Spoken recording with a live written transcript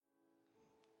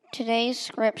Today's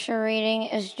scripture reading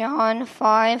is John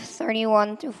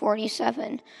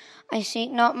 5:31-47. I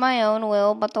seek not my own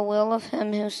will, but the will of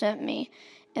him who sent me.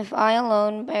 If I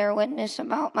alone bear witness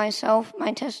about myself,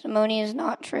 my testimony is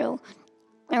not true.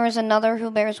 There is another who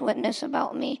bears witness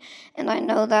about me, and I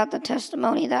know that the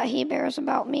testimony that he bears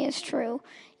about me is true.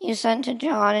 You sent to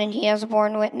John, and he has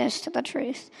borne witness to the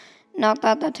truth. Not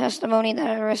that the testimony that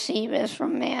I receive is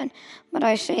from man, but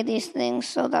I say these things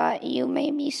so that you may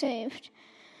be saved.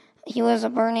 He was a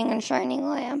burning and shining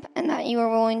lamp, and that you are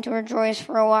willing to rejoice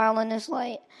for a while in his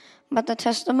light. But the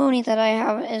testimony that I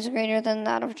have is greater than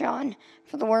that of John,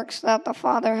 for the works that the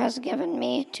Father has given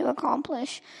me to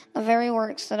accomplish, the very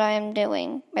works that I am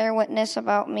doing, bear witness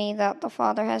about me that the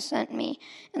Father has sent me,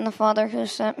 and the Father who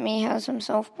sent me has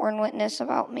himself borne witness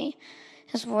about me.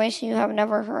 His voice you have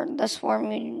never heard, this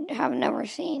form you have never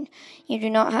seen. You do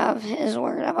not have his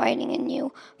word abiding in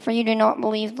you, for you do not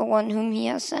believe the one whom he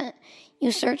has sent.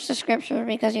 You search the scriptures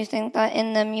because you think that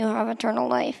in them you have eternal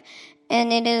life,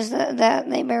 and it is that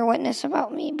they bear witness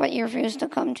about me, but you refuse to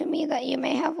come to me that you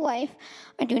may have life.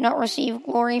 I do not receive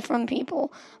glory from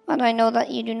people, but I know that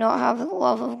you do not have the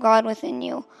love of God within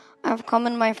you. I have come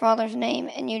in my Father's name,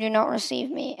 and you do not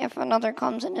receive me. If another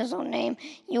comes in his own name,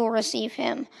 you will receive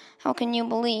him. How can you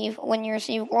believe when you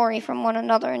receive glory from one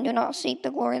another and do not seek the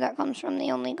glory that comes from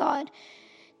the only God?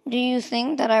 Do you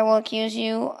think that I will accuse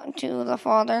you to the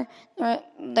Father?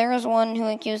 There is one who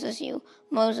accuses you,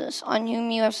 Moses, on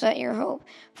whom you have set your hope.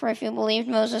 For if you believed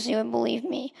Moses, you would believe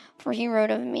me, for he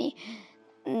wrote of me.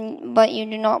 But you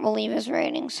do not believe his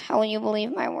writings. How will you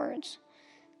believe my words?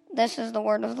 This is the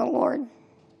word of the Lord.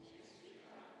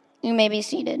 You may be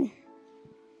seated.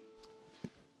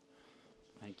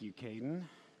 Thank you, Caden.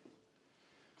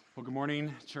 Well, good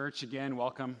morning, church. Again,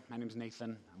 welcome. My name is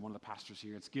Nathan. I'm one of the pastors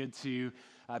here. It's good to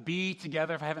be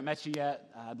together. If I haven't met you yet,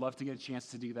 I'd love to get a chance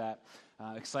to do that.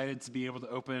 Excited to be able to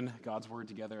open God's Word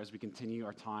together as we continue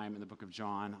our time in the book of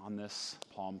John on this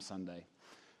Palm Sunday.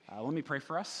 Let me pray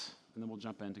for us, and then we'll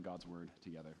jump into God's Word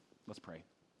together. Let's pray.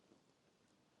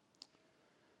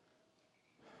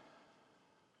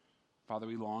 Father,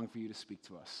 we long for you to speak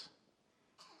to us.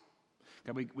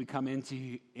 God, we come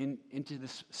into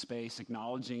this space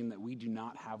acknowledging that we do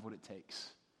not have what it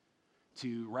takes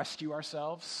to rescue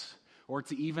ourselves or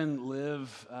to even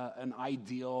live an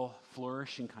ideal,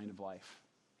 flourishing kind of life.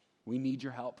 We need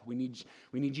your help. We need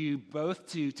you both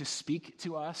to speak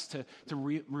to us, to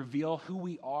reveal who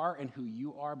we are and who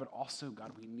you are, but also,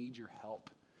 God, we need your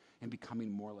help in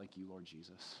becoming more like you, Lord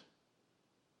Jesus.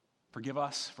 Forgive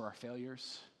us for our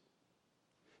failures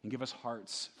and give us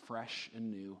hearts fresh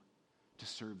and new to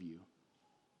serve you.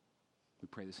 We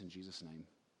pray this in Jesus' name.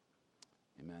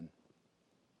 Amen.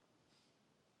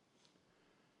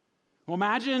 Well,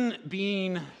 imagine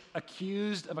being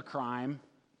accused of a crime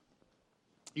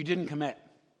you didn't commit.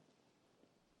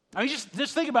 I mean,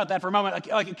 just think about that for a moment.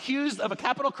 Like accused of a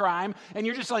capital crime, and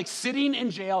you're just like sitting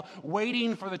in jail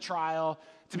waiting for the trial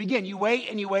to begin. You wait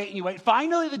and you wait and you wait.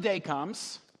 Finally, the day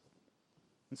comes,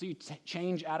 and so you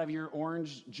change out of your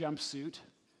orange jumpsuit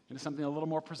into something a little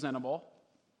more presentable.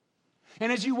 And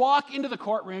as you walk into the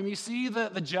courtroom, you see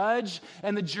the judge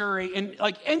and the jury, and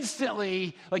like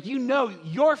instantly, like you know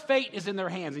your fate is in their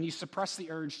hands, and you suppress the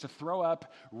urge to throw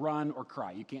up, run, or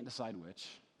cry. You can't decide which,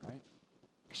 right?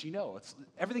 Because you know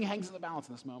everything hangs in the balance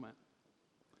in this moment.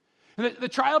 And the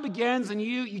trial begins, and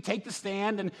you take the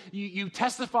stand, and you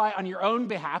testify on your own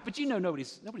behalf, but you know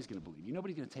nobody's going to believe you.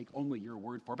 Nobody's going to take only your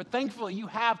word for it. But thankfully, you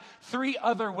have 3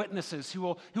 other witnesses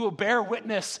who will bear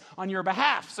witness on your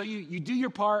behalf. So you do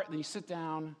your part, and then you sit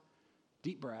down,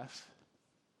 deep breath.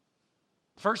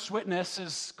 First witness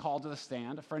is called to the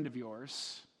stand, a friend of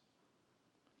yours.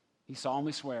 He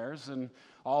solemnly swears, and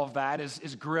all of that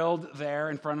is grilled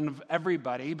there in front of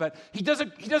everybody, but he does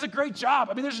a great job.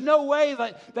 I mean, there's no way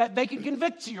that they can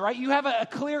convict you, right? You have a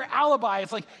clear alibi.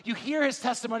 It's like you hear his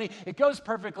testimony, it goes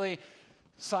perfectly,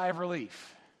 sigh of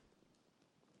relief.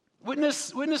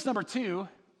 Witness number 2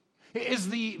 is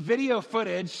the video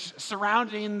footage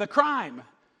surrounding the crime.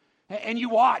 And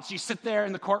you sit there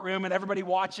in the courtroom, and everybody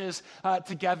watches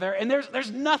together. And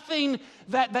there's nothing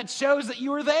that shows that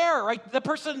you were there, right? The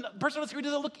person on the screen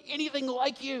doesn't look anything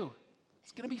like you.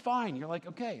 It's going to be fine. You're like,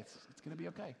 okay, it's going to be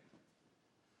okay.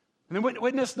 And then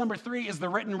witness number 3 is the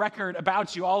written record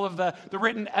about you, all of the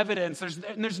written evidence.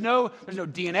 There's no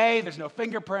DNA, there's no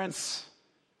fingerprints,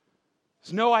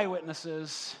 there's no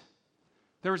eyewitnesses.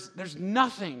 There's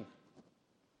nothing.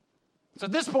 So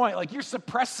at this point, like you're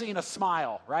suppressing a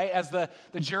smile, right, as the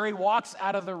jury walks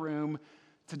out of the room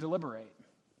to deliberate.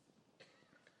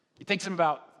 It takes them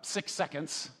about 6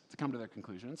 seconds to come to their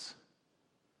conclusions.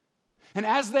 And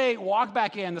as they walk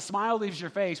back in, the smile leaves your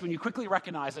face when you quickly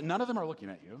recognize that none of them are looking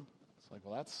at you. It's like,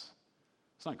 well, that's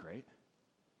not great.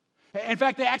 In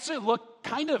fact, they actually look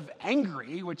kind of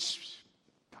angry, which,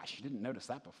 gosh, you didn't notice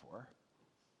that before.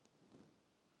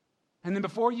 And then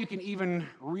before you can even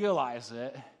realize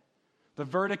it, the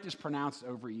verdict is pronounced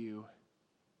over you,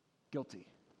 guilty.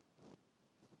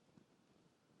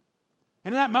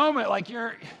 And in that moment, like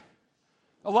a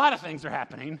lot of things are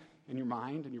happening in your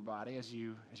mind and your body as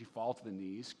you fall to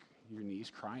your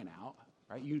knees crying out,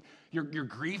 right? You're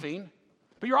grieving,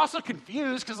 but you're also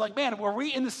confused because, like, man, were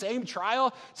we in the same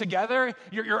trial together?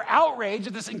 You're outraged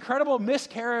at this incredible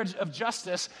miscarriage of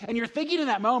justice, and you're thinking in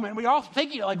that moment, we're all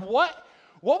thinking, like, what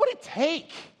would it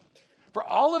take for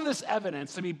all of this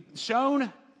evidence to be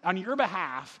shown on your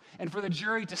behalf and for the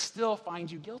jury to still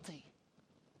find you guilty?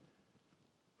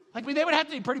 Like, I mean, they would have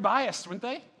to be pretty biased, wouldn't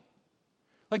they?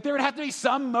 Like, there would have to be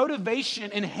some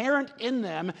motivation inherent in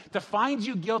them to find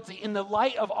you guilty in the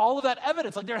light of all of that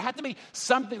evidence. Like, there had to be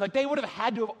something. Like, they would have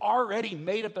had to have already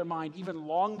made up their mind even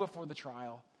long before the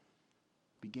trial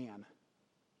began.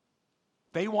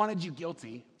 They wanted you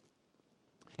guilty,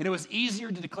 and it was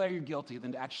easier to declare you guilty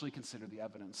than to actually consider the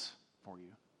evidence for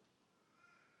you.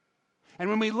 And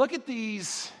when we look at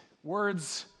these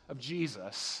words of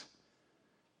Jesus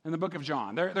in the book of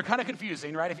John, they're kind of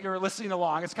confusing, right? If you're listening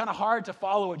along, it's kind of hard to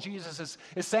follow what Jesus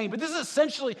is saying. But this is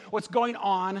essentially what's going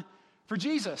on for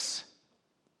Jesus.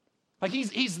 Like,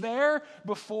 he's there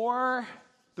before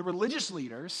the religious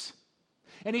leaders,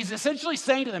 and he's essentially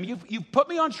saying to them, you've put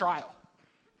me on trial.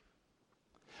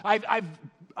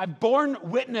 I've borne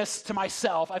witness to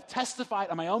myself. I've testified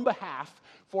on my own behalf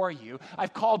for you.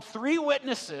 I've called 3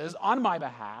 witnesses on my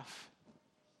behalf,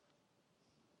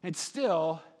 and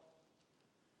still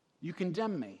you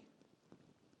condemn me.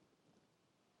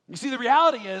 You see, the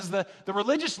reality is the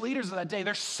religious leaders of that day,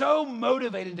 they're so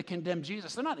motivated to condemn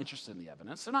Jesus. They're not interested in the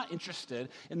evidence. They're not interested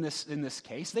in this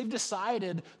case. They've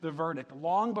decided the verdict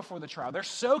long before the trial. They're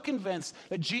so convinced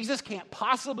that Jesus can't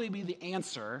possibly be the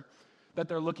answer that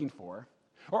they're looking for,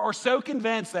 or so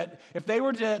convinced that if they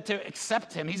were to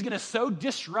accept him, he's going to so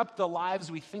disrupt the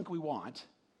lives we think we want,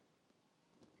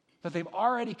 that they've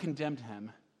already condemned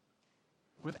him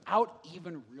without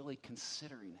even really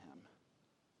considering him.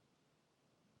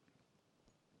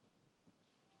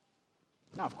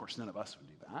 Now, of course, none of us would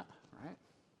do that, right?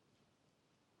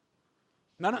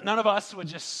 None of us would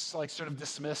just like sort of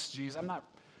dismiss Jesus.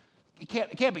 It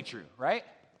can't be true, right?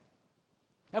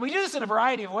 And we do this in a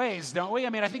variety of ways, don't we? I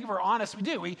mean, I think if we're honest, we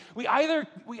do. We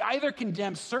either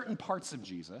condemn certain parts of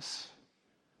Jesus.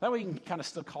 That way you can kind of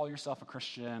still call yourself a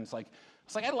Christian. It's like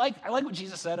I like what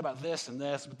Jesus said about this and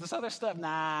this, but this other stuff,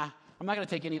 nah, I'm not going to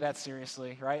take any of that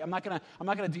seriously, right? I'm not going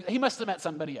to do that. He must have met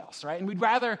somebody else, right? And we'd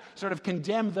rather sort of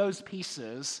condemn those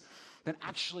pieces than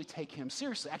actually take him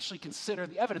seriously, actually consider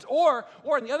the evidence. Or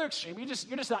in the other extreme, you're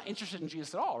just not interested in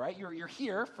Jesus at all, right? You're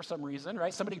here for some reason,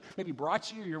 right? Somebody maybe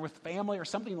brought you, you're with family or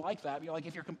something like that. You're like,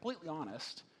 if you're completely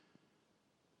honest,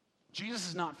 Jesus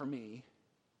is not for me.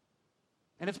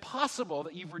 And it's possible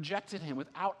that you've rejected him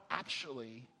without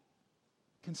actually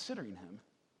considering him.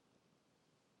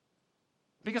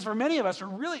 Because for many of us, we're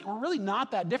really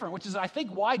not that different, which is, I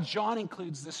think, why John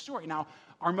includes this story. Now,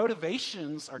 our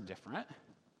motivations are different.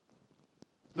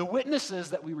 The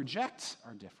witnesses that we reject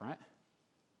are different.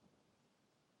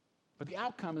 But the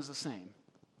outcome is the same.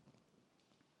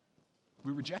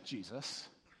 We reject Jesus,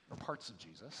 or parts of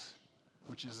Jesus,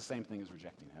 which is the same thing as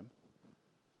rejecting him.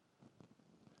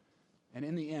 And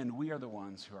in the end, we are the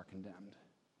ones who are condemned.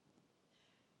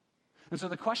 And so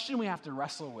the question we have to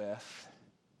wrestle with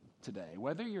today,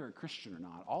 whether you're a Christian or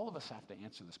not, all of us have to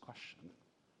answer this question.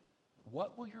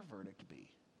 What will your verdict be?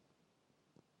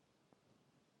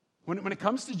 When it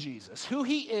comes to Jesus, who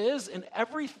he is and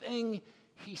everything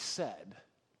he said,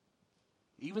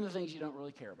 even the things you don't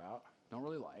really care about, don't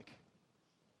really like,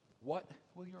 what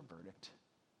will your verdict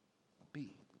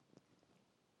be?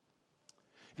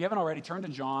 If you haven't already, turn to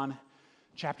John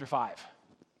chapter 5.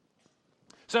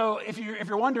 So if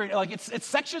you're wondering, like it's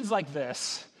sections like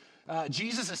this,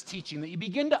 Jesus is teaching that you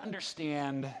begin to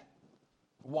understand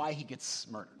why he gets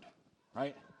murdered,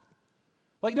 right?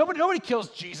 Like nobody kills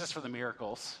Jesus for the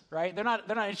miracles, right? They're not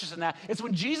interested in that. It's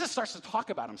when Jesus starts to talk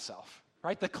about himself,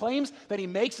 right? The claims that he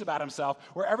makes about himself,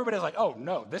 where everybody's like, oh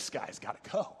no, this guy's got to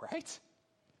go, right?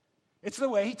 It's the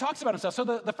way he talks about himself. So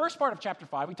the first part of chapter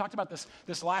 5, we talked about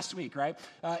this last week, right?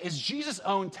 Is Jesus'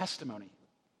 own testimony.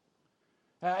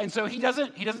 And so he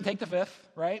doesn't take the fifth,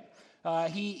 right?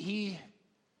 He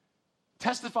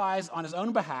testifies on his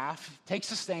own behalf,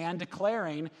 takes a stand,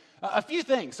 declaring a few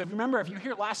things. So if you remember, if you were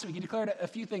here last week, he declared a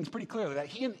few things pretty clearly, that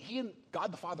he and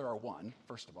God the Father are one,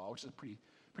 first of all, which is a pretty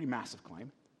massive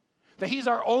claim. That he's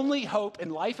our only hope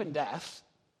in life and death,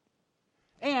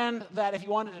 and that if you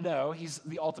wanted to know, he's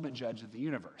the ultimate judge of the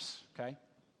universe, okay?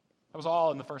 That was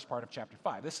all in the first part of chapter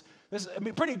 5. This I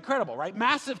mean, pretty incredible, right?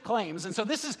 Massive claims. And so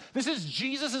this is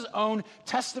Jesus' own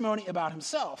testimony about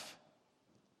himself.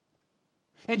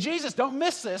 And Jesus, don't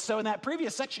miss this, so in that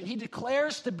previous section, he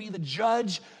declares to be the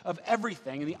judge of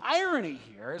everything. And the irony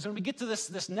here is when we get to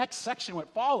this next section,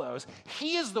 what follows,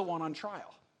 he is the one on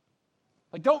trial.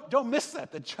 Like, don't miss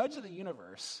that. The judge of the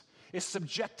universe is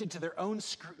subjected to their own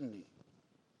scrutiny.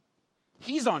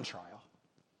 He's on trial.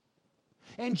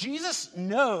 And Jesus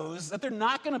knows that they're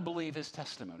not going to believe his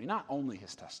testimony, not only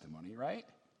his testimony, right?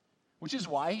 Which is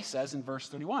why he says in verse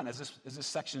 31, as this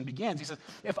section begins, he says,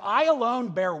 if I alone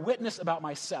bear witness about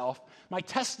myself, my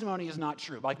testimony is not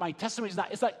true. Like, my testimony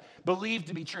it's not believed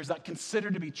to be true. It's not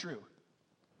considered to be true.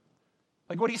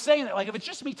 Like, what he's saying, like, if it's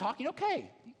just me talking,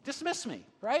 okay, dismiss me,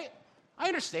 right? I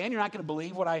understand you're not going to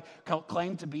believe what I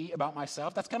claim to be about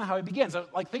myself. That's kind of how he begins. So,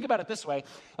 like, think about it this way.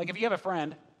 Like, if you have a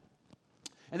friend,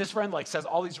 and this friend, like, says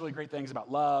all these really great things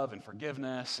about love and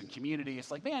forgiveness and community, it's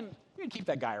like, man, you can keep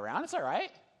that guy around. It's all right.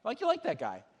 Like, you like that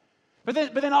guy. But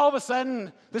then all of a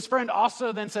sudden, this friend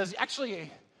also then says,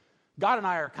 actually, God and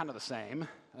I are kind of the same.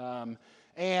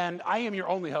 And I am your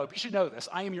only hope. You should know this.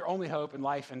 I am your only hope in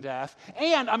life and death.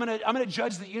 And I'm gonna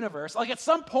judge the universe. Like, at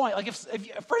some point, like, if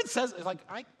a friend says, like,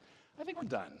 I think we're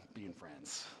done being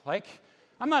friends. Like,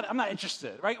 I'm not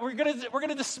interested, right? We're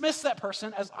gonna dismiss that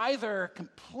person as either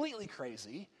completely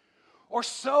crazy or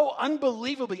so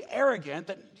unbelievably arrogant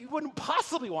that you wouldn't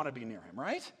possibly want to be near him,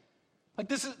 right? Like,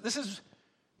 this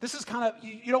is kind of,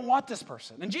 you don't want this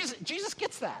person. And Jesus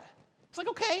gets that. It's like,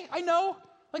 okay, I know.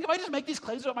 Like, if I just make these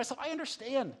claims about myself, I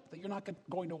understand that you're not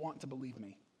going to want to believe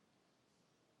me.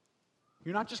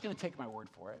 You're not just going to take my word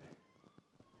for it.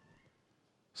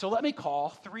 So let me call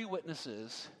 3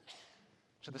 witnesses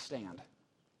to the stand.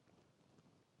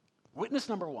 Witness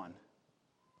number 1,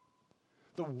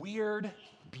 the weird,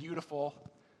 beautiful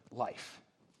life.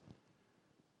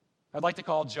 I'd like to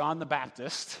call John the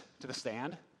Baptist to the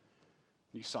stand.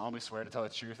 You solemnly swear to tell the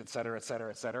truth, et cetera, et cetera,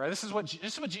 et cetera. This is what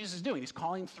Jesus is doing. He's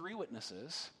calling 3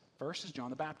 witnesses. First is John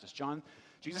the Baptist.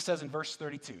 Jesus says in verse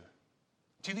 32,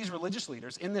 to these religious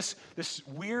leaders, in this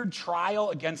weird trial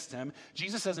against him,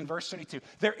 Jesus says in verse 32,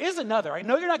 there is another, I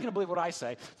know you're not going to believe what I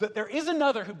say, but there is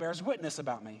another who bears witness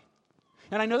about me.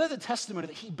 And I know that the testimony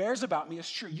that he bears about me is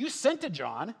true. You sent to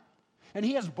John, and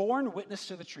he has borne witness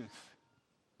to the truth.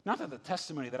 Not that the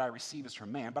testimony that I receive is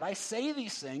from man, but I say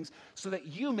these things so that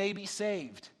you may be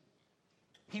saved.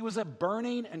 He was a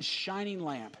burning and shining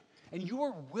lamp, and you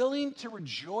were willing to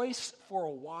rejoice for a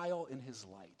while in his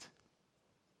light.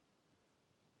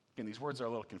 Again, these words are a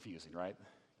little confusing, right?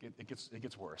 It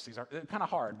gets worse. These are kind of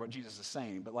hard, what Jesus is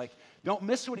saying, but like, don't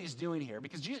miss what he's doing here,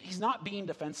 because he's not being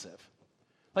defensive.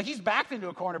 Like, he's backed into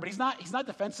a corner, but he's not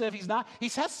defensive. He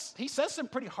says some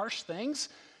pretty harsh things.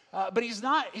 But he's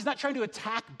not trying to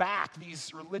attack back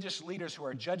these religious leaders who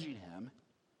are judging him.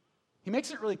 He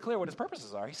makes it really clear what his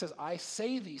purposes are. He says, I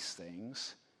say these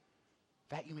things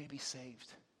that you may be saved.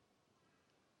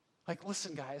 Like,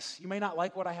 listen, guys, you may not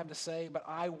like what I have to say, but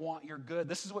I want your good.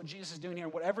 This is what Jesus is doing here.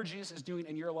 And whatever Jesus is doing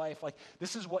in your life, like,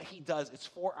 this is what he does. It's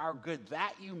for our good,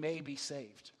 that you may be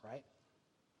saved, right?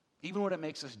 Even when it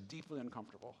makes us deeply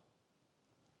uncomfortable.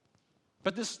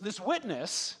 But this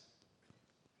witness,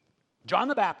 John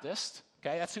the Baptist,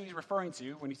 okay, that's who he's referring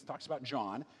to when he talks about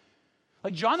John.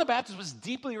 Like, John the Baptist was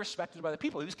deeply respected by the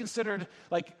people. He was considered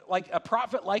like a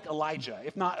prophet like Elijah,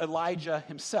 if not Elijah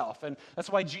himself. And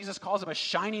that's why Jesus calls him a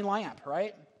shining lamp,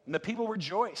 right? And the people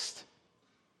rejoiced.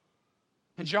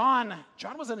 And John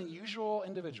was an unusual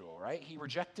individual, right? He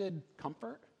rejected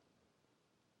comfort,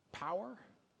 power,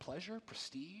 pleasure,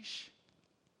 prestige.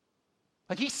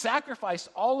 Like, he sacrificed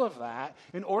all of that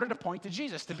in order to point to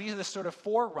Jesus, to be this sort of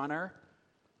forerunner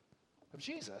of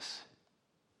Jesus.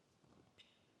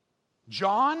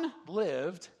 John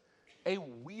lived a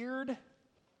weird,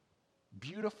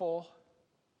 beautiful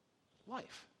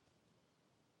life.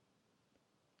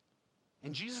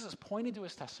 And Jesus is pointing to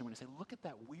his testimony and saying, look at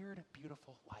that weird,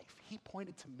 beautiful life. He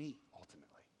pointed to me, ultimately.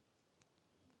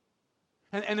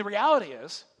 And the reality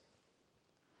is,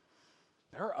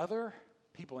 there are other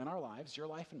people in our lives, your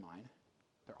life and mine,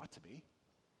 there ought to be,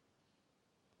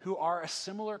 who are a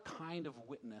similar kind of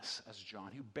witness as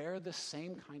John, who bear the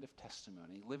same kind of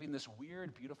testimony, living this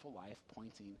weird, beautiful life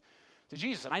pointing to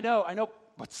Jesus. And I know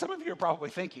what some of you are probably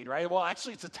thinking, right? Well,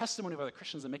 actually, it's a testimony of other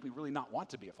Christians that make me really not want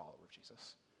to be a follower of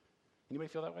Jesus. Anybody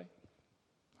feel that way?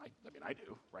 I mean, I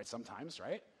do, right? Sometimes,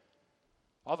 right?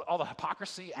 All the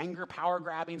hypocrisy, anger, power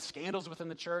grabbing, scandals within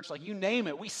the church, like you name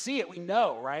it, we see it, we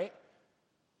know, right?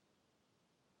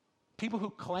 People who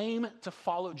claim to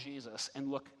follow Jesus and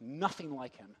look nothing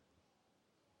like him.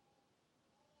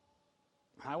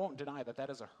 I won't deny that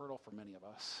is a hurdle for many of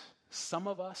us. Some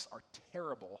of us are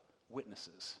terrible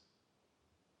witnesses.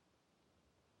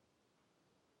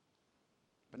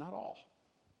 But not all.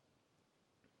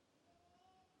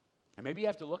 And maybe you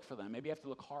have to look for them. Maybe you have to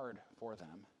look hard for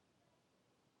them.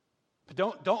 But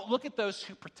don't look at those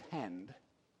who pretend.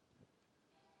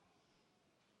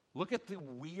 Look at the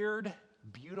weird,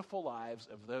 beautiful lives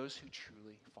of those who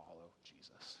truly follow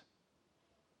Jesus,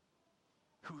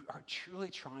 who are truly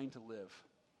trying to live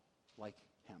like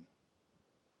him.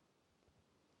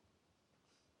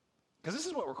 Because this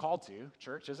is what we're called to,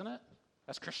 church, isn't it?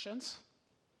 As Christians,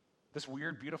 this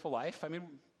weird, beautiful life. I mean,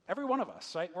 every one of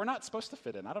us, right? We're not supposed to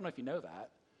fit in. I don't know if you know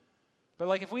that. But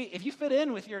like if you fit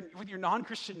in with your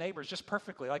non-Christian neighbors just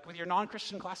perfectly, like with your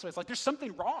non-Christian classmates, like there's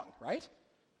something wrong, right?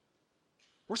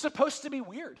 We're supposed to be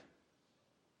weird,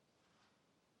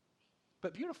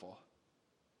 but beautiful.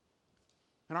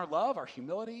 And our love, our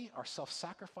humility, our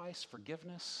self-sacrifice,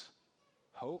 forgiveness,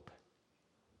 hope.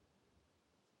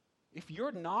 If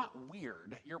you're not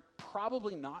weird, you're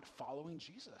probably not following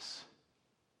Jesus.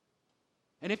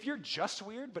 And if you're just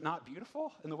weird but not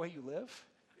beautiful in the way you live,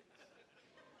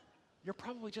 you're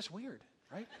probably just weird,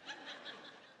 right?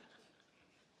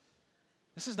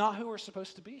 This is not who we're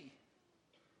supposed to be.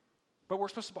 But we're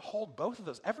supposed to behold both of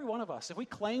those, every one of us. If we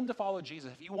claim to follow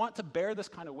Jesus, if you want to bear this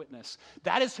kind of witness,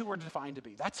 that is who we're defined to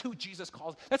be. That's who Jesus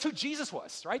calls. That's who Jesus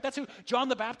was, right? That's who John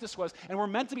the Baptist was. And we're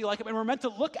meant to be like him. And we're meant to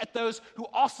look at those who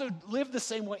also live the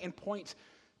same way and point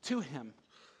to him.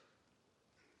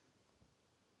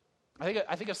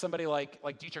 I think of somebody like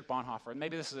Dietrich Bonhoeffer, and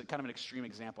maybe this is kind of an extreme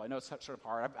example. I know it's sort of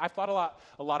hard. I've thought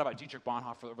a lot about Dietrich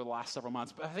Bonhoeffer over the last several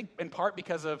months, but I think in part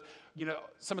because of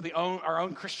some of our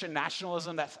own Christian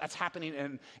nationalism that's happening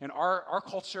in our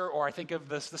culture, or I think of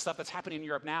the stuff that's happening in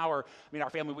Europe now. Or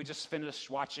our family, we just finished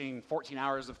watching 14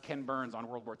 hours of Ken Burns on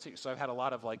World War II, so I've had a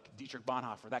lot of like Dietrich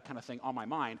Bonhoeffer, that kind of thing on my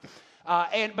mind.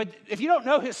 But if you don't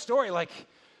know his story, like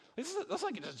this is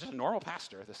like just a normal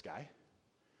pastor. This guy.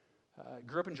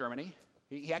 Grew up in Germany.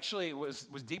 He actually was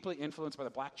deeply influenced by the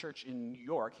black church in New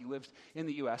York. He lived in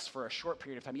the U.S. for a short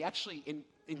period of time. He actually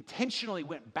intentionally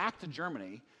went back to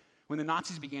Germany when the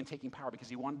Nazis began taking power because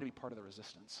he wanted to be part of the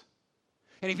resistance.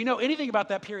 And if you know anything about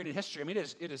that period in history, I mean,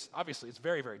 it is obviously, it's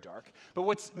very, very dark. But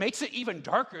what makes it even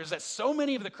darker is that so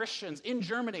many of the Christians in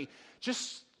Germany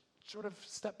just sort of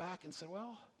stepped back and said,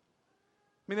 well,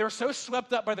 I mean, they were so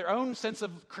swept up by their own sense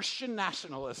of Christian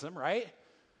nationalism, right?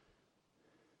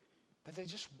 That they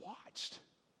just watched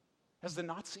as the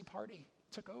Nazi party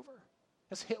took over,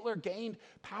 as Hitler gained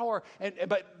power.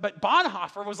 But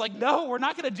Bonhoeffer was like, no, we're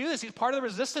not going to do this. He's part of the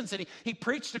resistance. And he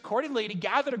preached accordingly, and he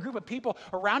gathered a group of people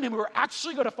around him who were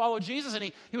actually going to follow Jesus. And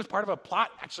he was part of a plot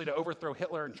actually to overthrow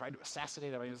Hitler and tried to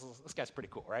assassinate him. I mean, this guy's pretty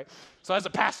cool, right? So as a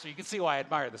pastor, you can see why I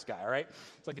admire this guy, all right?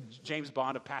 It's like a James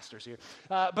Bond of pastors here.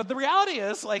 But the reality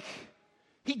is, like,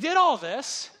 he did all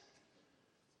this,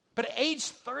 but at age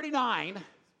 39,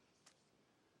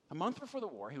 a month before the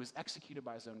war, he was executed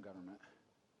by his own government.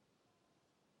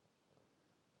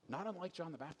 Not unlike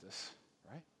John the Baptist,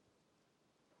 right?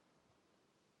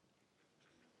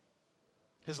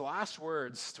 His last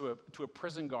words to a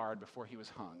prison guard before he was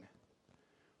hung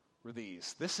were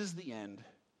these: "This is the end,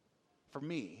 for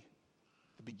me,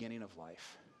 the beginning of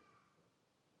life."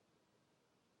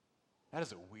 That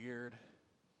is a weird,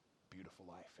 beautiful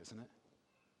life, isn't it?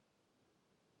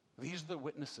 These are the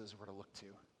witnesses we're to look to.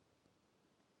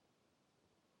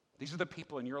 These are the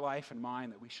people in your life and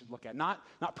mine that we should look at. Not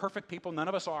perfect people, none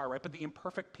of us are, right? But the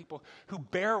imperfect people who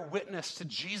bear witness to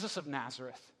Jesus of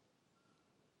Nazareth.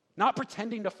 Not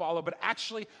pretending to follow, but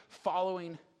actually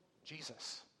following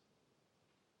Jesus.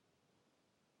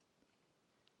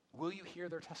 Will you hear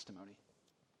their testimony?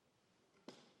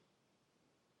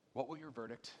 What will your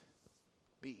verdict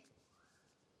be?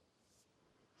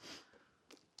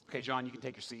 Okay, John, you can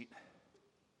take your seat.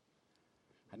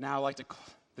 And now I'd like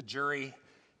the jury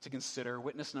to consider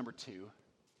witness number 2,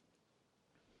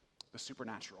 the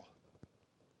supernatural.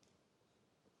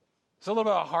 It's a little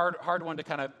bit of a hard one to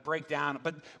kind of break down,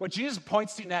 but what Jesus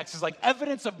points to next is like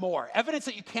evidence of more, evidence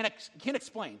that you can't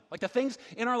explain, like the things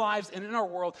in our lives and in our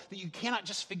world that you cannot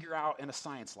just figure out in a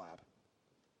science lab.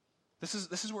 This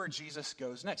is where Jesus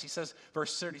goes next. He says,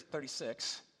 verse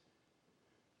 36,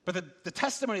 but the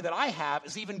testimony that I have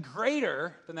is even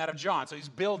greater than that of John. So he's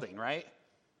building, right?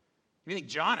 If you think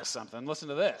John is something, listen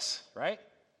to this, right?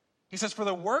 He says, for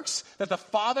the works that the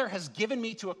Father has given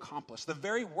me to accomplish, the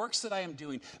very works that I am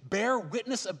doing, bear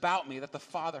witness about me that the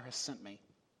Father has sent me.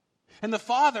 And the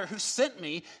Father who sent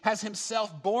me has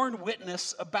himself borne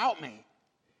witness about me.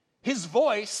 His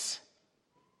voice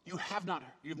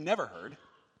you've never heard.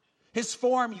 His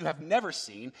form you have never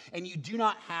seen, and you do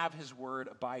not have his word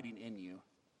abiding in you.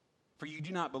 For you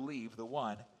do not believe the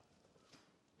one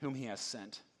whom he has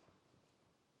sent.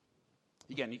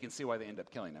 Again, you can see why they end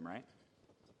up killing him, right?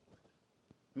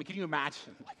 I mean, can you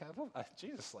imagine?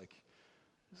 Jesus,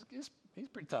 he's a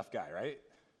pretty tough guy, right?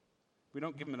 We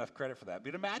don't give him enough credit for that.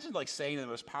 But imagine saying to the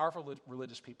most powerful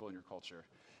religious people in your culture,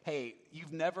 hey,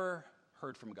 you've never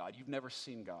heard from God. You've never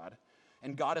seen God.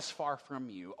 And God is far from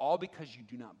you, all because you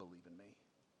do not believe in me.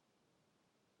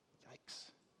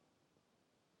 Yikes.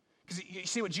 Because you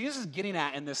see what Jesus is getting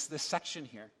at in this section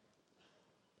here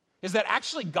is that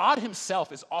actually God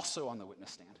himself is also on the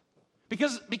witness stand.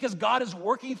 Because God is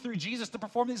working through Jesus to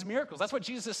perform these miracles. That's what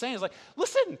Jesus is saying. Is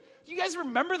listen, you guys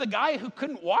remember the guy who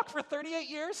couldn't walk for 38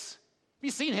 years? Have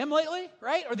you seen him lately,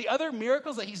 right? Or the other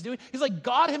miracles that he's doing? He's like,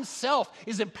 God himself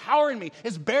is empowering me,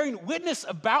 is bearing witness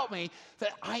about me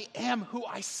that I am who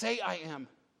I say I am.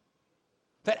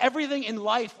 That everything in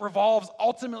life revolves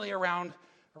ultimately around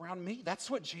me. That's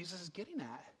what Jesus is getting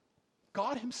at.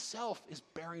 God himself is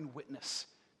bearing witness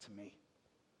to me.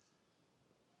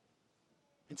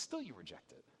 And still you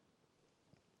reject it.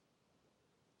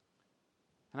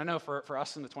 And I know for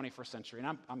us in the 21st century,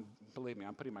 and believe me,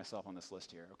 I'm putting myself on this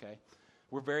list here, okay?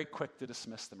 We're very quick to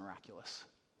dismiss the miraculous.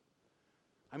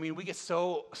 I mean, we get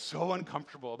so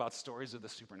uncomfortable about stories of the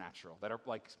supernatural that are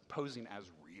posing as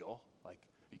real. Are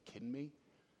you kidding me?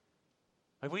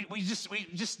 We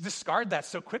just discard that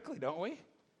so quickly, don't we?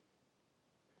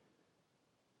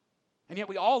 And yet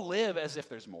we all live as if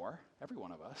there's more, every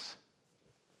one of us.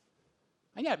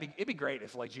 And yeah, it'd be great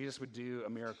if Jesus would do a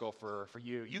miracle for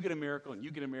you. You get a miracle and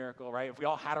you get a miracle, right? If we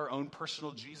all had our own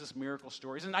personal Jesus miracle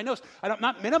stories. And I'm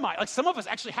not minimize, some of us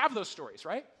actually have those stories,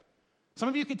 right? Some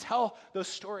of you could tell those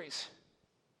stories.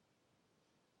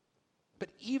 But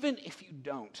even if you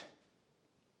don't,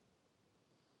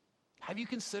 have you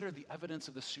considered the evidence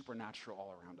of the supernatural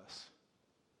all around us?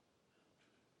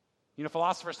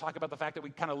 Philosophers talk about the fact that we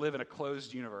kind of live in a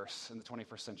closed universe in the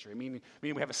 21st century. Meaning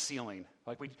we have a ceiling.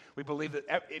 We believe that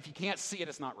if you can't see it,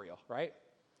 it's not real, right?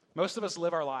 Most of us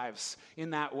live our lives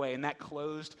in that way, in that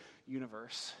closed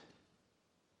universe.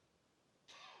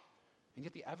 And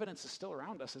yet the evidence is still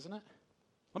around us, isn't it?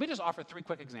 Let me just offer 3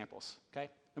 quick examples, okay?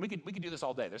 And we could do this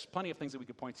all day. There's plenty of things that we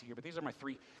could point to here, but these are my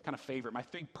 3 kind of favorite, my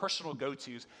 3 personal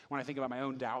go-tos when I think about my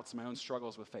own doubts and my own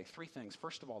struggles with faith. 3 things.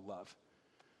 First of all, love.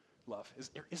 Love.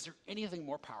 Is there anything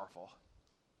more powerful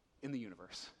in the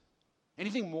universe?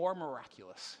 Anything more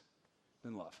miraculous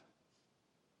than love?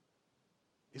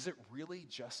 Is it really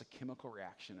just a chemical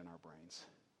reaction in our brains?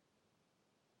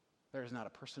 There is not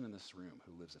a person in this room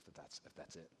who lives if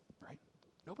that's it, right?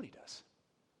 Nobody does.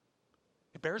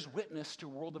 It bears witness to a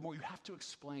world of more. You have to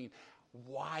explain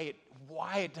why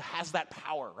it has that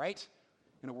power, right?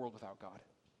 In a world without God.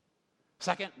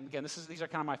 Second, again, these are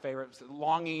kind of my favorites,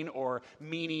 longing or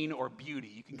meaning or beauty.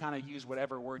 You can kind of use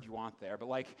whatever word you want there. But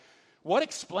what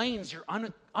explains your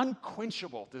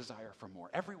unquenchable desire for more?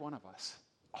 Every one of us,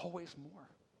 always more.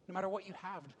 No matter what you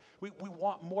have, we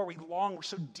want more. We long, we're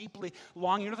so deeply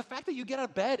longing. The fact that you get out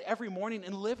of bed every morning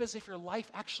and live as if your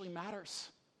life actually matters.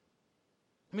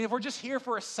 I mean, if we're just here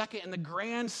for a second in the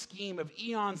grand scheme of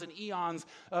eons and eons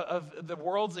of the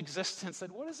world's existence, then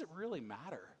what does it really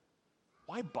matter?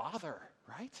 Why bother,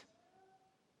 right?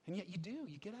 And yet you do.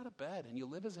 You get out of bed and you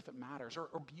live as if it matters. Or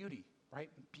beauty, right?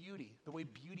 Beauty, the way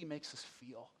beauty makes us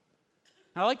feel.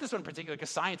 And I like this one in particular because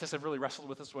scientists have really wrestled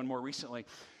with this one more recently.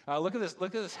 Look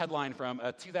at this headline from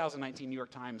a 2019 New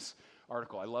York Times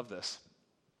article. I love this.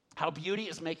 How beauty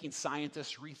is making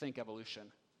scientists rethink evolution.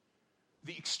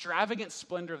 The extravagant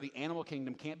splendor of the animal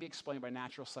kingdom can't be explained by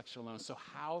natural selection alone. So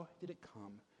how did it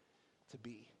come to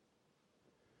be?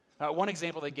 One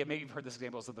example they give, maybe you've heard this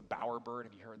example, is of the bowerbird.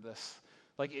 Have you heard this?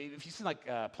 If you've seen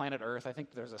Planet Earth, I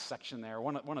think there's a section there,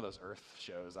 one of those Earth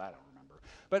shows, I don't remember.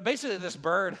 But basically this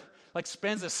bird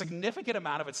spends a significant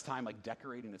amount of its time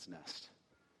decorating its nest.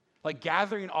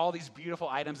 Gathering all these beautiful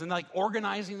items and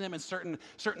organizing them in certain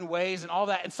ways and all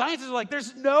that. And scientists are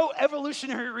there's no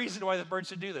evolutionary reason why the bird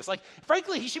should do this.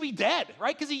 Frankly, he should be dead,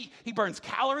 right? Because he burns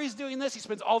calories doing this. He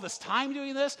spends all this time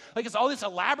doing this. It's all this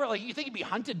elaborate. You think he'd be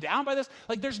hunted down by this?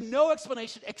 There's no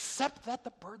explanation except that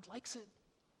the bird likes it.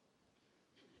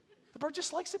 The bird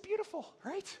just likes it beautiful,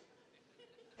 right?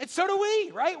 And so do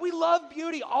we, right? We love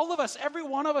beauty. All of us, every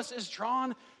one of us is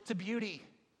drawn to beauty.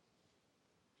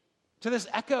 To this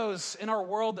echoes in our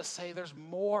world that say there's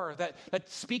more, that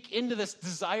speak into this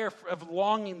desire of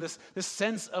longing, this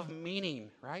sense of meaning,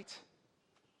 right?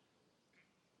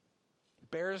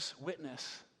 It bears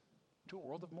witness to a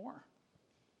world of more.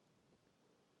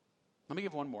 Let me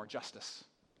give one more, justice.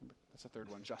 That's the third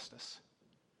one, justice.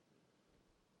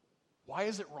 Why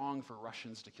is it wrong for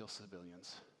Russians to kill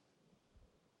civilians?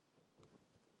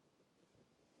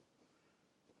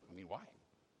 I mean, why?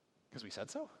 Because we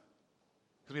said so?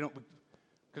 Because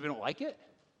we don't like it?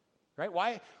 Right?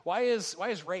 Why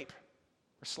is rape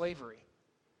or slavery?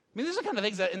 I mean, these are the kind of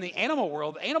things that in the animal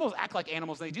world, animals act like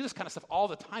animals, and they do this kind of stuff all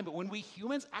the time, but when we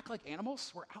humans act like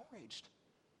animals, we're outraged.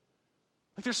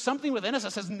 Like there's something within us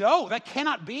that says, no, that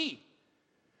cannot be.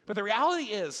 But the reality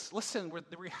is, listen,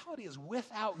 the reality is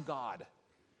without God,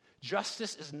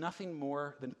 justice is nothing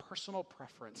more than personal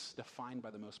preference defined by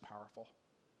the most powerful.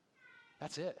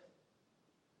 That's it.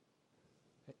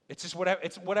 It's just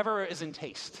whatever is in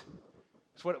taste.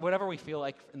 It's whatever we feel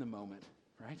like in the moment,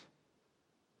 right?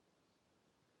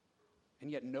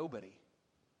 And yet nobody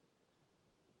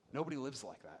lives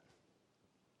like that.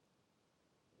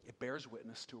 It bears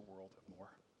witness to a world of more.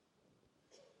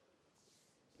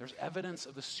 There's evidence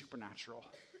of the supernatural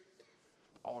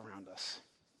all around us.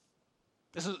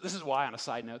 This is why, on a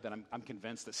side note, that I'm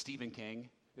convinced that Stephen King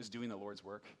is doing the Lord's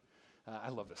work. I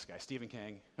love this guy, Stephen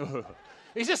King.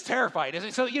 He's just terrified, isn't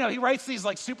he? So, he writes these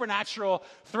like supernatural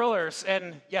thrillers,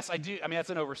 and yes, I do. I mean, that's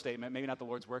an overstatement, maybe not the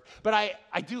Lord's work, but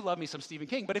I do love me some Stephen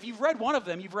King. But if you've read one of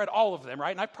them, you've read all of them,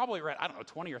 right? And I've probably read,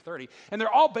 20 or 30, and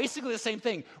they're all basically the same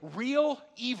thing. Real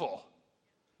evil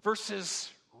versus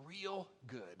real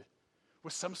good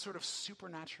with some sort of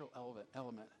supernatural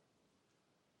element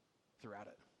throughout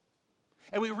it.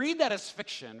 And we read that as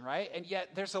fiction, right? And yet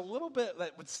there's a little bit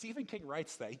that when Stephen King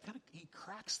writes that, he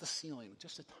cracks the ceiling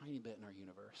just a tiny bit in our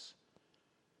universe.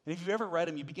 And if you've ever read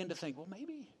him, you begin to think, well,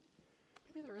 maybe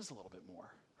there is a little bit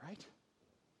more, right?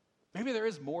 Maybe there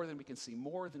is more than we can see,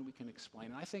 more than we can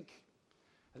explain. And I think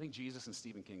Jesus and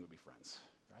Stephen King would be friends,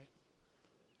 right?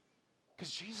 Because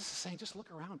Jesus is saying, just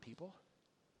look around, people.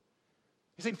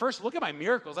 He's saying, first, look at my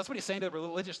miracles. That's what he's saying to the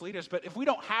religious leaders. But if we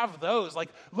don't have those,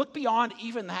 look beyond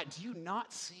even that. Do you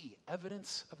not see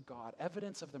evidence of God,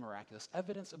 evidence of the miraculous,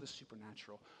 evidence of the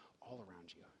supernatural all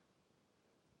around you?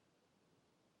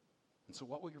 And so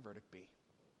what will your verdict be?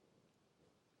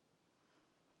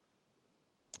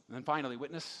 And then finally,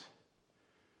 witness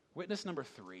number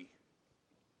 3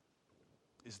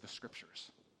 is the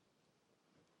Scriptures.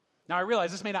 Now, I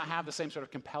realize this may not have the same sort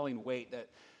of compelling weight that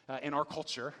in our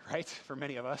culture, right, for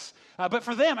many of us. But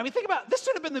for them, I mean, think about, this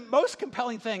should have been the most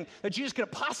compelling thing that Jesus could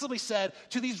have possibly said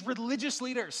to these religious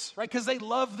leaders, right, because they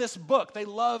love this book. They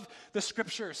love the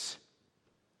Scriptures.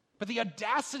 But the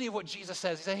audacity of what Jesus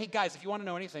says, he said, hey, guys, if you want to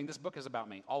know anything, this book is about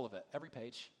me, all of it, every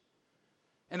page.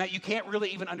 And that you can't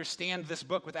really even understand this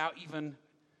book without even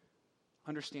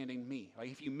understanding me. Like,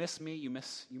 if you miss me, you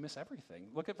miss everything.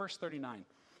 Look at verse 39.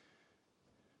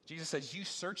 Jesus says, you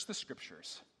search the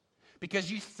Scriptures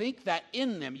because you think that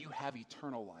in them you have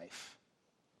eternal life.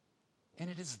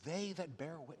 And it is they that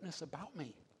bear witness about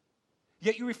me.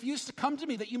 Yet you refuse to come to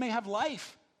me that you may have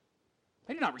life.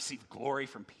 I do not receive glory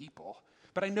from people,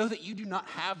 but I know that you do not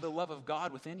have the love of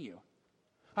God within you.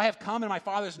 I have come in my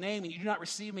Father's name, and you do not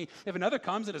receive me. If another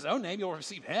comes in his own name, you'll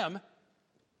receive him.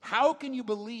 How can you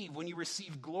believe when you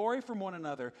receive glory from one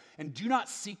another and do not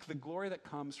seek the glory that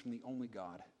comes from the only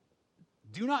God?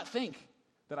 Do not think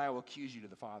that I will accuse you to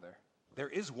the Father. There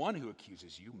is one who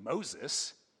accuses you,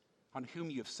 Moses, on whom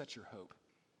you have set your hope.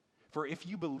 For if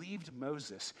you believed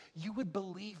Moses, you would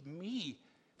believe me,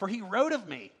 for he wrote of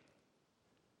me.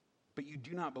 But you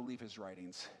do not believe his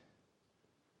writings.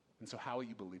 And so how will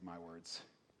you believe my words?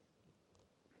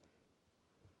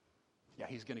 Yeah,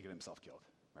 he's going to get himself killed,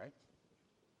 right?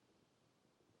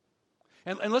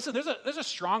 And listen, there's a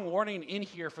strong warning in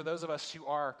here for those of us who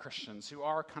are Christians, who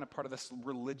are kind of part of this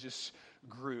religious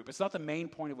group. It's not the main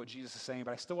point of what Jesus is saying,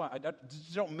 but I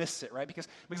don't miss it, right? Because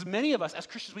many of us as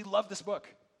Christians, we love this book.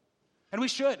 And we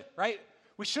should, right?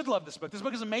 We should love this book. This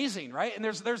book is amazing, right? And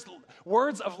there's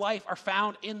words of life are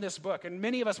found in this book. And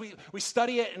many of us, we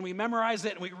study it and we memorize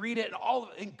it and we read it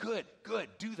and good,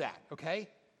 do that, okay?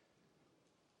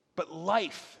 But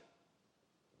life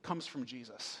comes from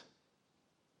Jesus.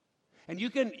 And you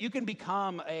can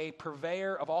become a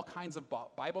purveyor of all kinds of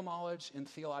Bible knowledge and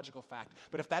theological fact.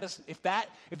 But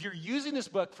if you're using this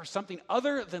book for something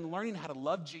other than learning how to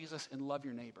love Jesus and love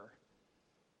your neighbor,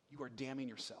 you are damning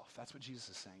yourself. That's what Jesus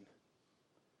is saying.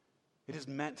 It is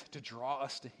meant to draw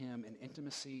us to him in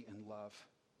intimacy and love,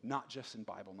 not just in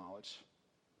Bible knowledge.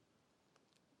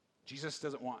 Jesus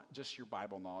doesn't want just your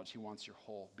Bible knowledge. He wants your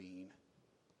whole being.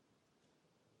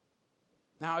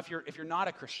 Now, if you're not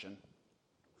a Christian,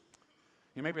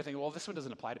 maybe you're thinking, well, this one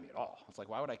doesn't apply to me at all. It's like,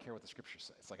 why would I care what the scriptures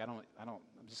say? It's like, I'm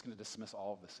just going to dismiss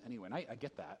all of this anyway. And I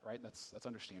get that, right? That's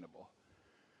understandable.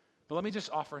 But let me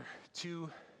just offer two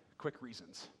quick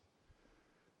reasons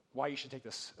why you should take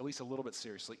this at least a little bit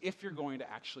seriously, if you're going to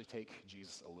actually take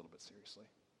Jesus a little bit seriously,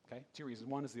 okay? Two reasons.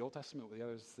 One is the Old Testament, the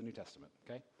other is the New Testament,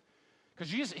 okay? Because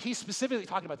Jesus, he's specifically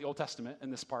talking about the Old Testament in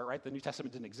this part, right? The New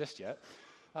Testament didn't exist yet.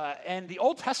 And the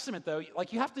Old Testament, though,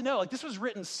 like you have to know, like this was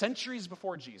written centuries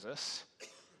before Jesus.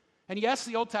 And yes,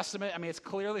 the Old Testament, I mean, it's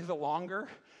clearly the longer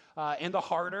and the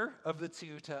harder of the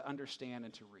two to understand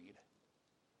and to read.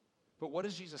 But what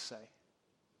does Jesus say?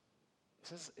 He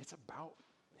says it's about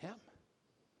him.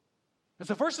 And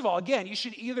so first of all, again, you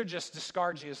should either just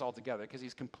discard Jesus altogether because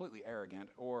he's completely arrogant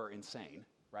or insane,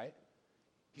 right?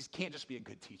 He can't just be a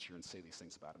good teacher and say these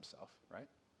things about himself, right?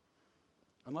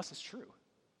 Unless it's true.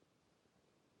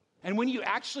 And when you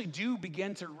actually do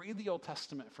begin to read the Old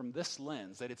Testament from this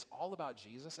lens, that it's all about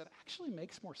Jesus, it actually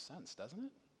makes more sense, doesn't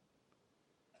it?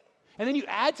 And then you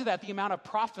add to that the amount of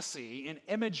prophecy and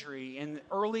imagery and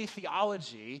early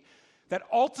theology that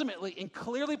ultimately and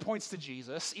clearly points to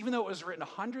Jesus, even though it was written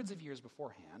hundreds of years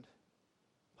beforehand.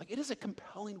 Like, it is a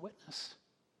compelling witness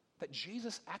that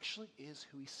Jesus actually is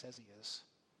who he says he is.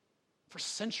 For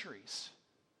centuries,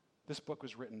 this book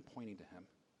was written pointing to him,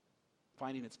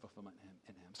 finding its fulfillment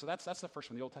in him. So that's the first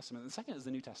one, the Old Testament. And the second is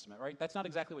the New Testament, right? That's not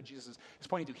exactly what Jesus is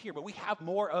pointing to here, but we have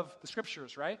more of the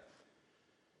scriptures, right?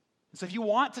 And so if you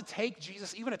want to take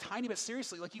Jesus even a tiny bit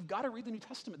seriously, like you've got to read the New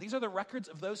Testament. These are the records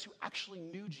of those who actually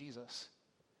knew Jesus,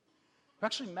 who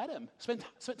actually met him, spent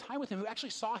time with him, who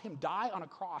actually saw him die on a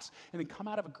cross and then come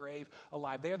out of a grave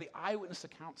alive. They are the eyewitness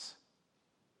accounts.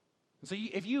 And so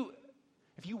if you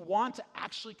want to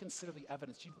actually consider the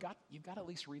evidence, you've got to at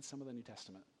least read some of the New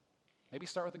Testament. Maybe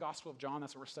start with the Gospel of John.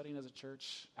 That's what we're studying as a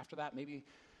church. After that, maybe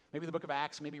the book of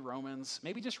Acts, maybe Romans.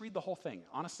 Maybe just read the whole thing.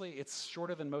 Honestly, it's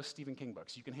shorter than most Stephen King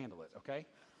books. You can handle it, okay?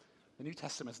 The New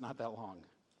Testament's not that long.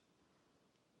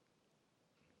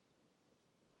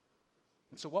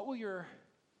 And so what will your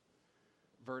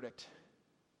verdict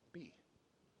be?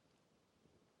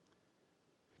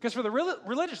 Because for the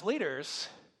religious leaders,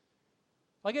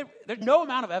 there's no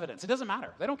amount of evidence. It doesn't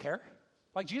matter. They don't care.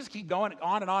 Like, Jesus keep going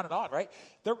on and on and on, right?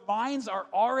 Their minds are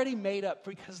already made up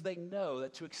because they know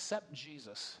that to accept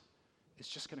Jesus is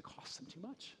just going to cost them too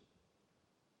much.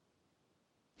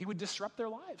 He would disrupt their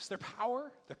lives, their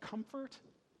power, their comfort.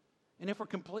 And if we're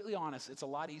completely honest, it's a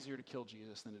lot easier to kill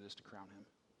Jesus than it is to crown him,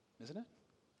 isn't it?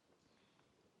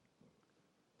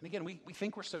 And again, we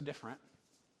think we're so different.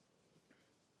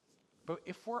 But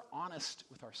if we're honest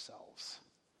with ourselves,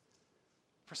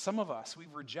 for some of us,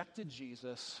 we've rejected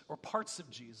Jesus or parts of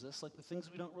Jesus, like the things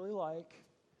we don't really like,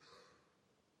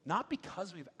 not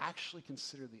because we've actually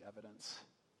considered the evidence,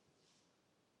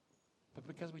 but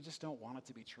because we just don't want it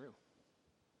to be true.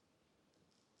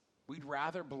 We'd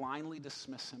rather blindly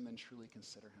dismiss him than truly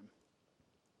consider him.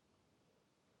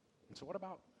 And so what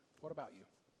about you?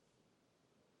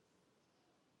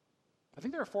 I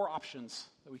think there are 4 options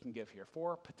that we can give here,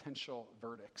 4 potential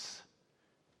verdicts,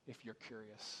 if you're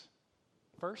curious.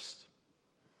 First,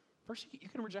 you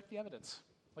can reject the evidence.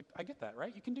 Like, I get that,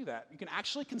 right? You can do that. You can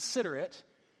actually consider it.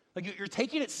 Like, you're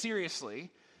taking it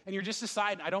seriously, and you're just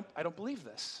deciding, I don't believe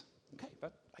this. Okay,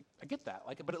 but I get that.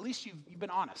 Like, but at least you've been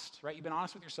honest, right? You've been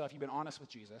honest with yourself. You've been honest with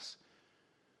Jesus.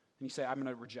 And you say, I'm going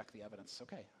to reject the evidence.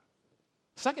 Okay.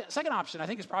 Second option, I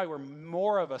think, is probably where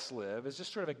more of us live, is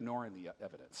just sort of ignoring the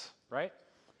evidence, right?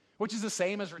 Which is the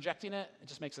same as rejecting it. It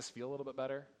just makes us feel a little bit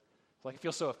better. Like, it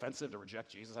feels so offensive to reject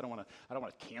Jesus. I don't want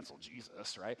to cancel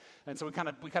Jesus, right? And so we kind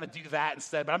of do that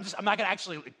instead. But I'm not going to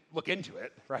actually look into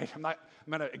it, right? I'm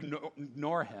going to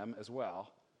ignore him as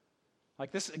well.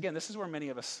 Like, this is where many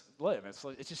of us live.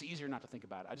 It's just easier not to think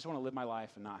about it. I just want to live my life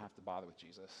and not have to bother with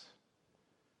Jesus.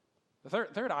 The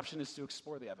third option is to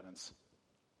explore the evidence.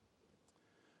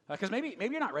 Because maybe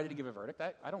you're not ready to give a verdict.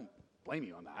 I don't blame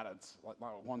you on that. It's like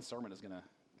one sermon is going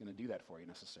to do that for you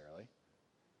necessarily.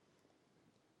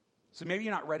 So maybe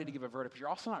you're not ready to give a verdict, but you're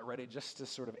also not ready just to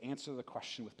sort of answer the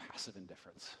question with passive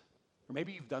indifference. Or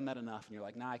maybe you've done that enough and you're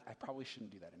like, nah, I probably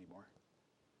shouldn't do that anymore.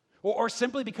 Or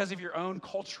simply because of your own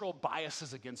cultural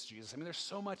biases against Jesus. I mean, there's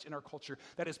so much in our culture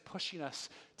that is pushing us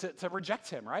to reject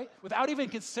him, right? Without even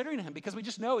considering him, because we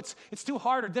just know it's too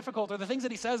hard or difficult, or the things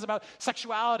that he says about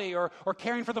sexuality or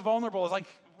caring for the vulnerable is like,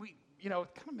 it kind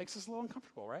of makes us a little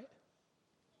uncomfortable, right?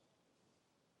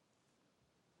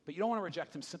 But you don't want to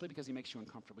reject him simply because he makes you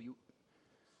uncomfortable.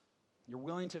 You're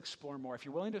willing to explore more. If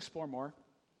you're willing to explore more,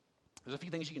 there's a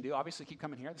few things you can do. Obviously, keep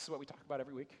coming here. This is what we talk about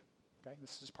every week. Okay,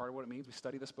 this is part of what it means. We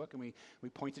study this book and we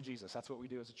point to Jesus. That's what we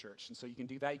do as a church. And so you can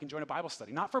do that. You can join a Bible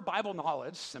study, not for Bible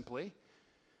knowledge simply,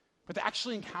 but to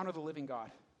actually encounter the living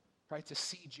God, right? To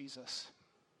see Jesus.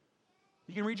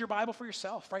 You can read your Bible for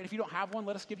yourself, right? If you don't have one,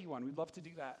 let us give you one. We'd love to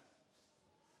do that.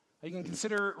 You can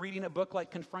consider reading a book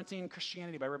like Confronting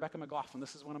Christianity by Rebecca McLaughlin.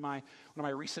 This is one of my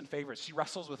recent favorites. She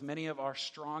wrestles with many of our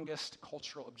strongest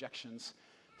cultural objections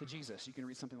to Jesus. You can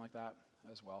read something like that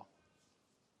as well.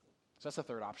 So that's the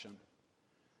third option.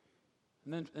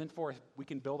 And then fourth, we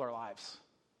can build our lives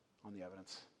on the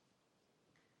evidence.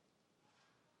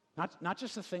 Not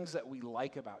just the things that we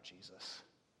like about Jesus,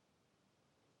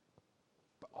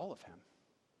 but all of him.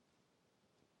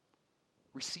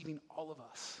 Receiving all of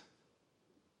us.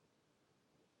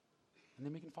 And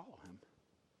then we can follow him.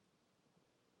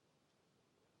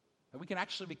 That we can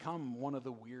actually become one of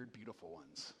the weird, beautiful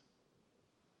ones.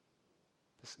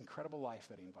 This incredible life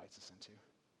that he invites us into.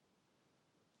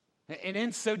 And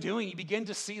in so doing, you begin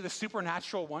to see the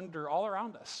supernatural wonder all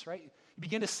around us, right? You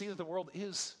begin to see that the world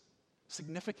is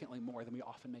significantly more than we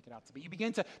often make it out to be. You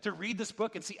begin to read this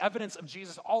book and see evidence of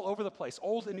Jesus all over the place,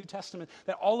 Old and New Testament,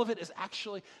 that all of it is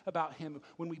actually about him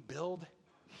when we build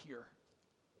here.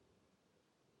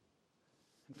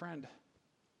 And friend,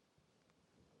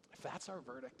 if that's our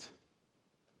verdict,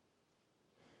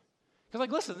 because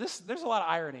listen, there's a lot of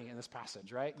irony in this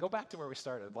passage, right? Go back to where we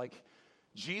started.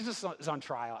 Jesus is on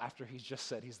trial after he's just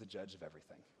said he's the judge of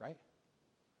everything, right?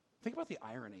 Think about the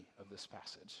irony of this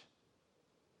passage.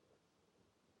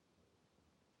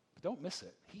 But don't miss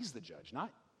it. He's the judge, not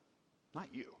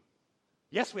you.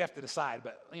 Yes, we have to decide,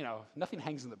 but nothing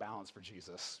hangs in the balance for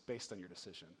Jesus based on your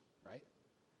decision, right?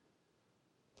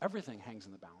 Everything hangs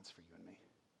in the balance for you and me.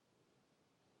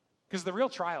 Because the real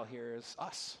trial here is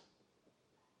us.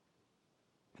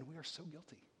 And we are so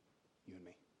guilty, you and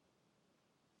me.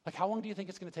 How long do you think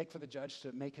it's going to take for the judge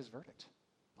to make his verdict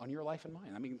on your life and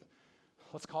mine? I mean,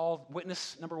 let's call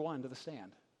witness number one to the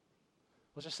stand.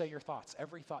 Let's just say your thoughts,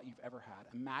 every thought you've ever had.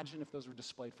 Imagine if those were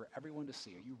displayed for everyone to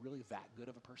see. Are you really that good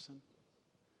of a person?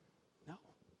 No.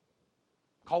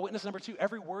 Call witness number two,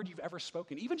 every word you've ever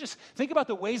spoken. Even just think about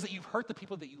the ways that you've hurt the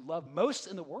people that you love most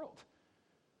in the world.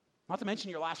 Not to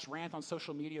mention your last rant on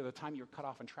social media, the time you were cut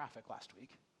off in traffic last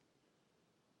week.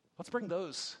 Let's bring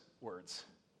those words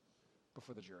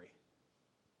before the jury.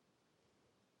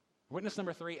 Witness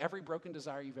number three, every broken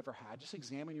desire you've ever had. Just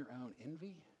examine your own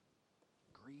envy,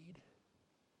 greed,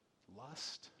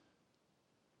 lust,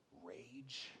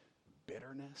 rage,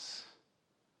 bitterness,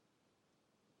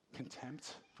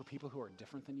 contempt for people who are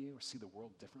different than you or see the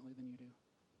world differently than you do.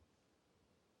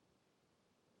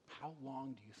 How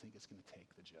long do you think it's going to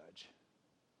take the judge?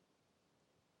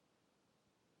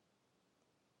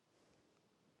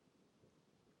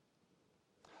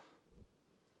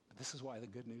 But this is why the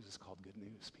good news is called good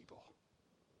news, people.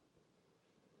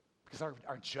 Because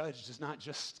our judge does not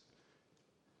just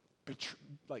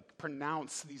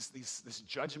pronounce this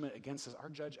judgment against us. Our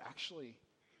judge actually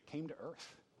came to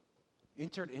earth,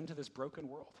 entered into this broken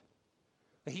world.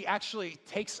 He actually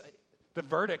takes the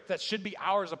verdict that should be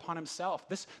ours upon himself.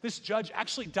 This judge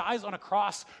actually dies on a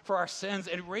cross for our sins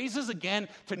and raises again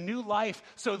to new life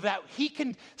so that he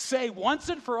can say once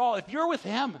and for all, if you're with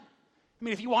him,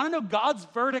 if you want to know God's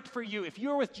verdict for you, if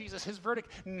you're with Jesus, his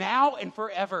verdict now and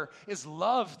forever is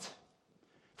loved,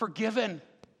 forgiven,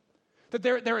 that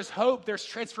there is hope, there's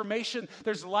transformation,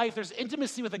 there's life, there's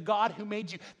intimacy with the God who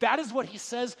made you. That is what he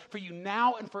says for you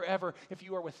now and forever if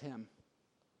you are with him.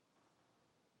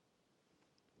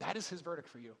 That is his verdict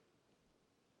for you.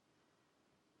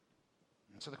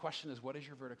 And so the question is, what is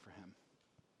your verdict for him?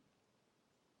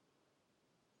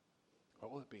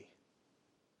 What will it be?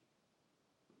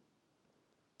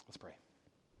 Let's pray.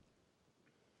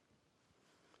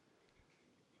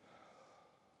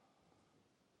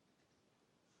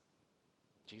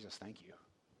 Jesus, thank you.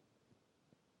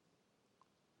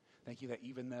 Thank you that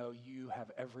even though you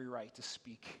have every right to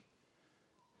speak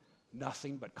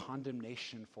nothing but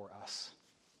condemnation for us,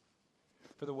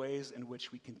 for the ways in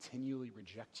which we continually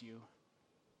reject you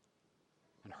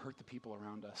and hurt the people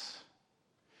around us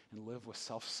and live with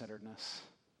self-centeredness,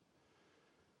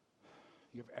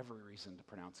 you have every reason to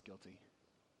pronounce guilty.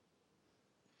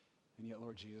 And yet,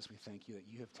 Lord Jesus, we thank you that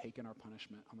you have taken our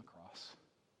punishment on the cross.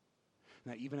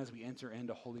 And that even as we enter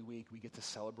into Holy Week, we get to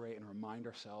celebrate and remind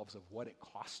ourselves of what it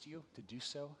cost you to do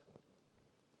so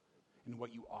and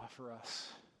what you offer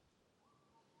us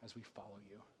as we follow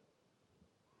you.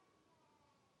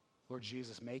 Lord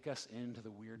Jesus, make us into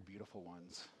the weird, beautiful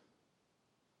ones.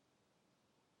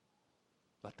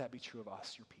 Let that be true of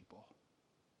us, your people,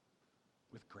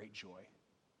 with great joy.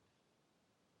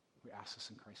 We ask this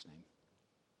in Christ's name.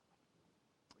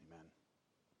 Amen.